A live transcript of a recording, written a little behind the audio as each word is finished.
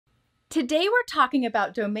Today we're talking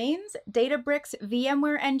about domains, Databricks,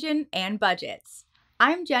 VMware Engine, and budgets.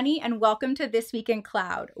 I'm Jenny, and welcome to This Week in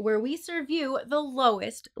Cloud, where we serve you the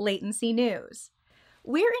lowest latency news.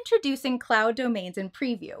 We're introducing cloud domains in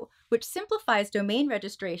preview, which simplifies domain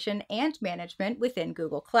registration and management within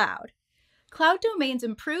Google Cloud. Cloud domains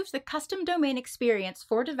improves the custom domain experience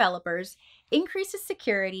for developers, increases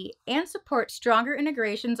security, and supports stronger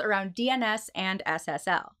integrations around DNS and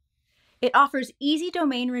SSL. It offers easy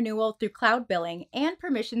domain renewal through cloud billing and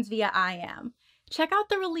permissions via IAM. Check out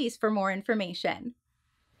the release for more information.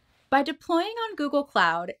 By deploying on Google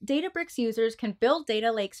Cloud, Databricks users can build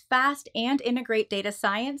data lakes fast and integrate data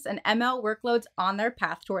science and ML workloads on their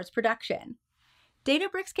path towards production.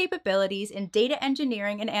 Databricks' capabilities in data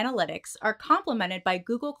engineering and analytics are complemented by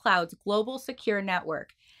Google Cloud's global secure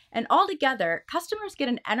network, and altogether, customers get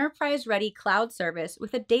an enterprise-ready cloud service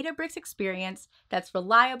with a Databricks experience that's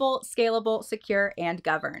reliable, scalable, secure, and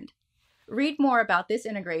governed. Read more about this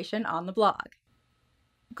integration on the blog.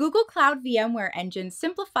 Google Cloud VMware Engine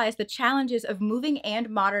simplifies the challenges of moving and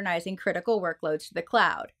modernizing critical workloads to the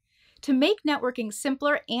cloud. To make networking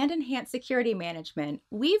simpler and enhance security management,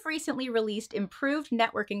 we've recently released improved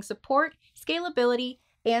networking support, scalability,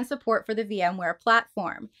 and support for the VMware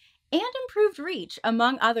platform, and improved reach,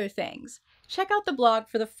 among other things. Check out the blog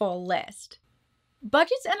for the full list.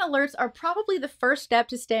 Budgets and alerts are probably the first step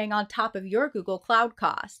to staying on top of your Google Cloud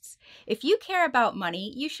costs. If you care about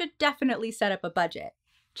money, you should definitely set up a budget.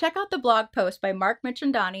 Check out the blog post by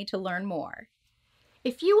Mirchandani to learn more.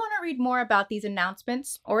 If you want to read more about these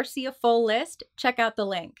announcements or see a full list, check out the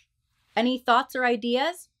link. Any thoughts or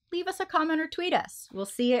ideas? Leave us a comment or tweet us. We'll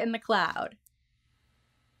see you in the cloud.